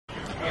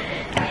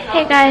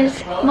Hey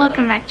guys,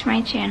 welcome back to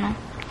my channel.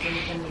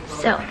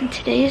 So in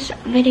today's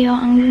video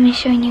I'm going to be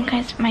showing you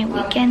guys my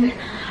weekend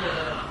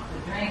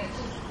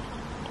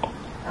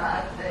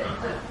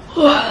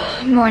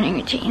morning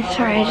routine.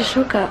 Sorry, I just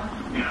woke up.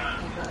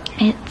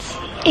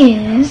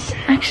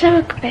 Actually I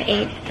woke up at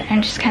 8, but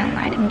I'm just kind of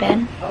lied in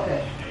bed.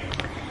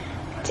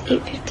 It's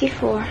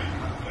 8:54.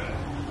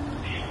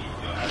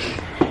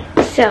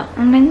 So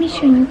I'm going to be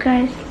showing you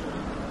guys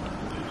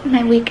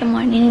my weekend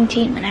morning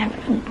routine when I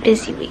have a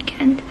busy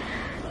weekend.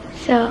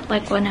 So,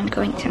 like when I'm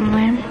going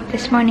somewhere.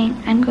 This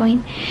morning, I'm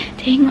going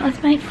to hang out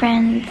with my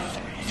friends.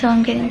 So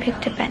I'm getting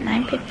picked up at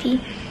 9:50.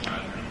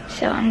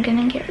 So I'm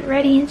gonna get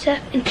ready and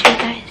stuff and show you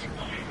guys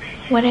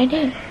what I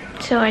do.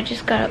 So I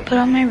just gotta put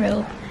on my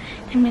robe.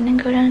 I'm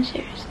gonna go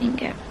downstairs and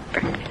get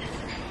breakfast.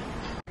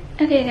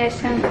 Okay guys,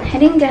 so I'm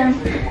heading down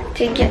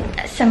to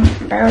get some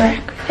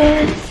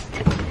breakfast.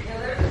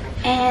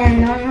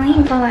 And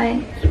normally while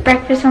I eat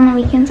breakfast on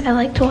the weekends, I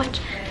like to watch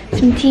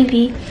some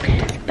TV.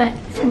 But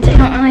since I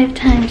don't really have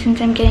time, since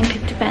I'm getting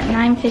picked up at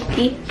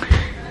 9:50,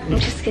 I'm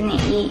just gonna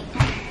eat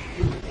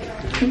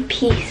in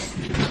peace.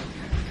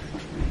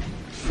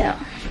 So,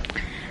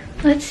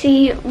 let's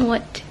see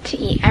what to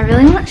eat. I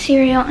really want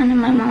cereal, and then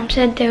my mom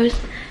said there was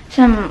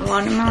some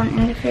watermelon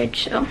in the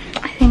fridge, so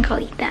I think I'll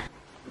eat that.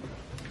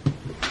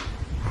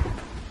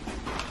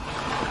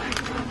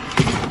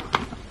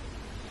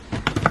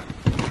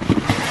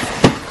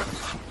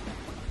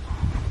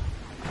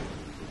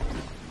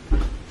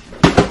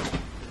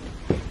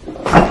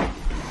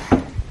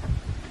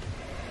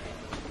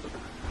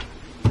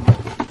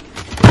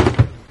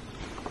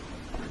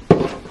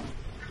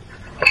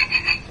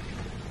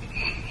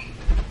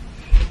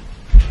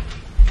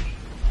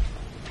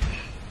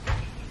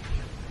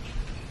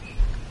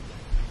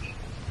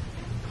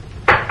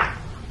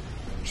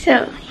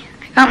 So,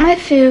 I got my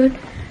food.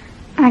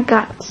 I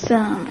got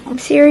some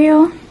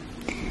cereal,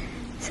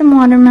 some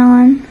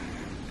watermelon,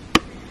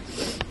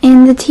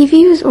 and the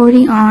TV was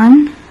already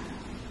on.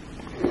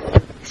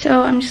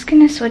 So, I'm just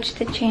gonna switch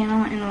the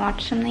channel and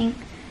watch something,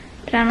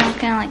 but I'm not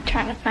gonna like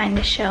try to find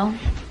a show.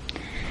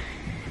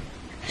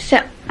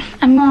 So,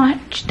 I'm gonna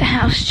watch the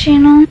House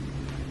channel.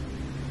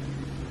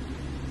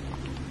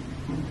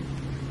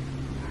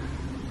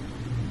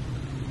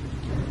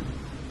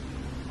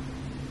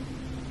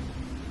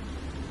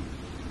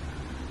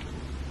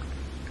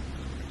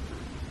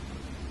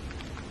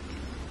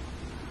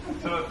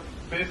 So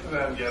basically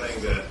I'm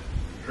getting the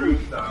true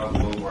style a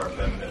little more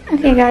feminine.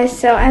 Okay guys,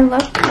 so I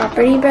love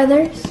Property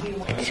Brothers.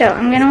 So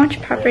I'm gonna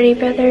watch Property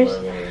Brothers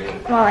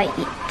while I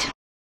eat.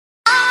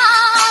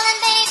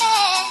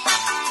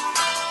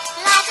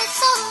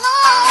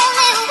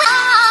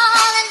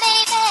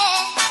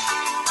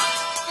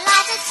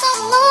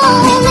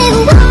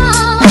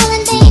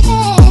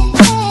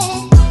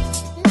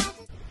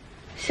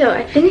 So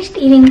I finished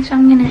eating, so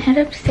I'm gonna head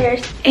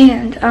upstairs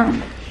and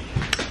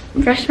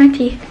brush my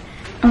teeth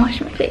and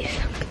wash my face.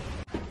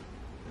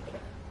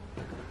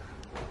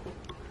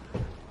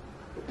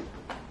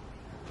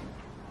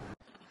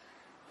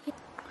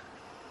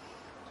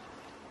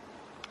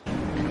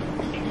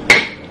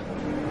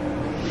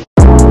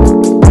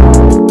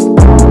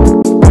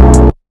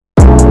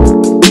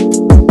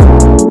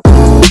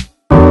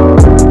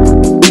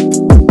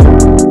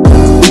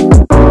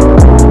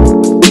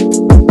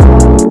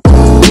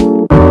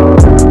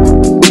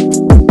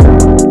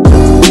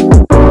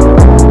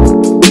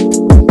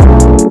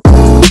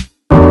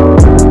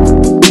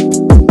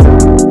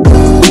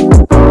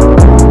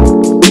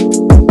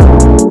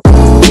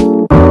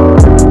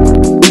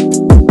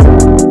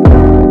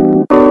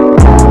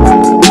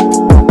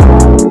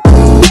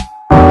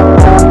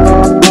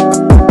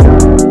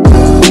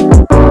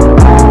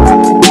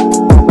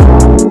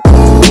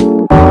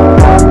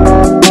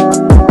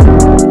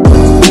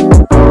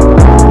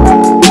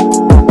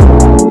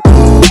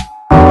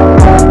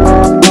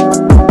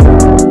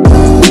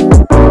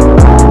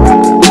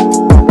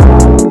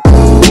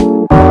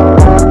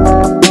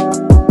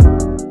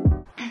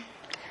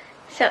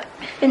 So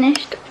I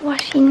finished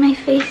washing my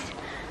face,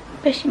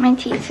 brushing my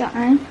teeth, so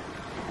I'm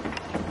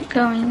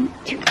going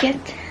to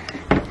get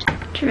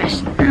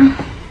dressed now.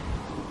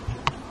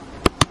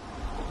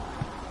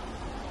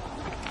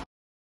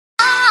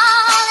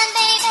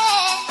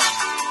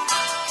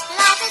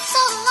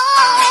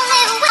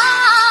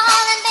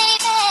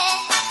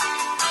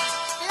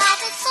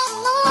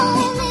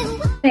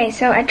 Okay,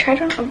 so I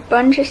tried on a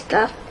bunch of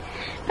stuff,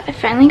 but I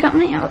finally got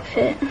my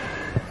outfit.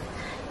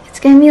 It's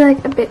gonna be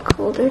like a bit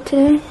colder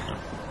today,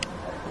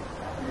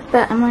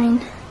 but I'm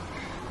wearing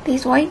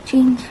these white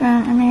jeans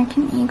from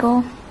American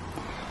Eagle,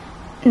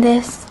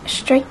 this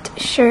striped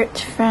shirt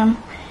from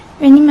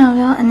Randy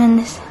Melville, and then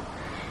this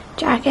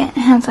jacket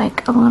has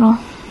like a little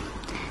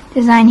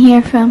design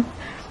here from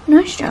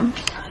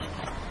Nordstrom's.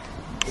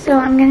 So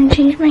I'm gonna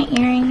change my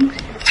earrings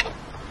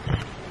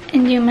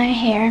and do my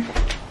hair,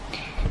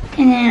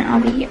 and then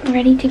I'll be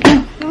ready to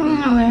go.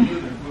 I'm gonna wear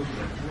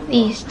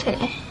these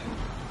today.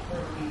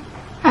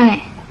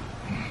 Okay,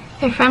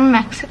 they're from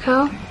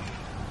Mexico.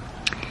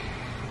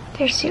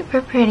 They're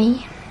super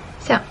pretty.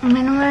 So I'm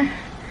gonna wear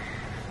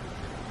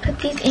put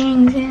these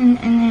earrings in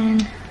and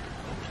then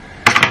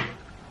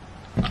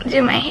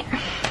do my hair.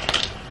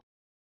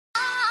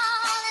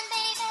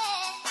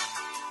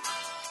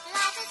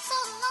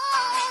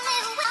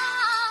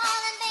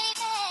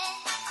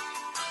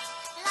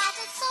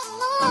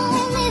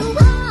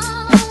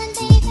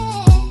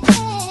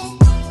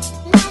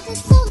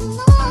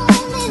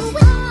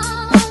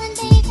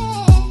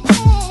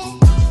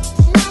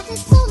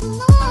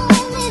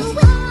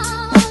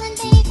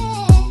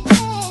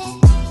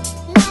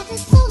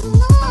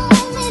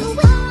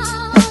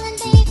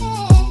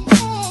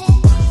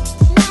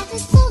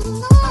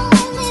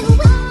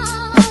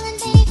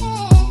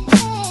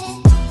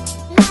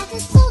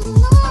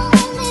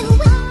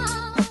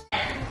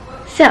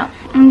 So,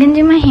 I'm gonna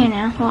do my hair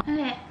now. Well,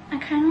 okay, I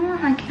kind of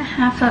want like a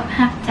half up,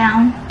 half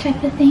down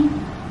type of thing.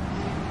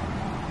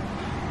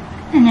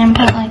 And then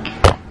put like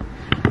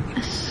a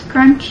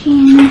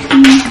scrunchie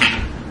in here.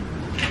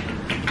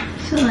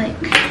 So like,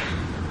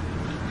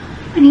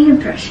 I need to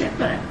brush it,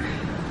 but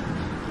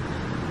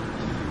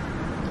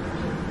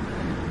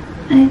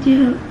I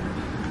do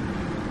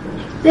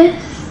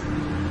this.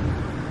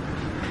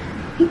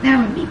 I think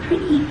that would be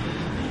pretty.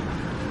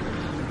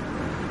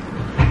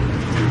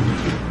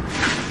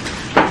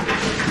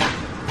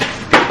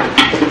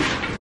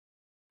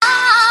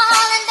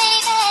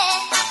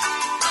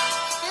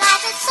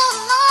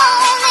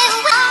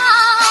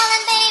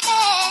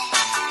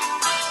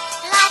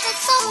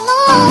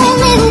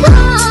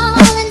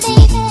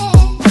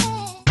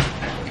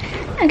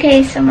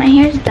 Okay, so my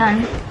hair's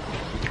done.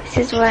 This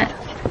is what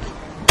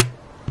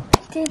I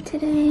did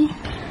today.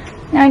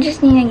 Now I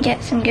just need to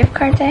get some gift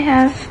cards I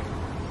have.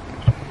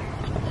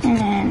 And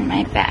then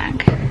my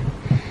bag.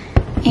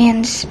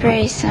 And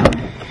spray some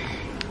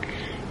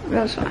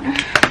rose water.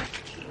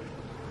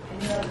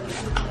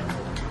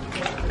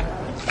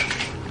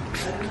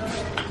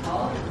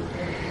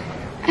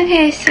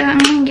 Okay, so I'm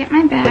gonna get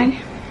my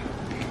bag.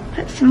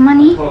 Put some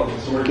money,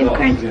 gift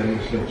cards,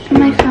 and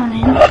my phone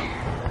in.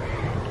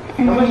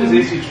 And how much is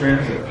AC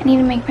Transit? I need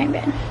to make my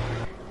bed.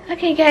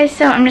 Okay guys,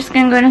 so I'm just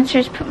gonna go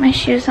downstairs, put my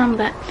shoes on,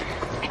 but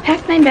I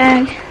packed my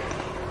bag,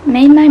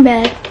 made my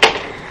bed.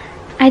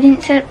 I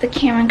didn't set up the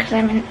camera because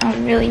I'm in a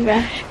really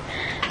rush.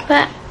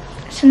 But,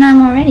 so now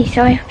I'm all ready.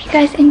 So I hope you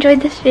guys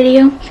enjoyed this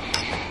video.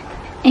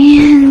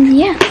 And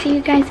yeah, see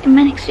you guys in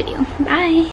my next video. Bye!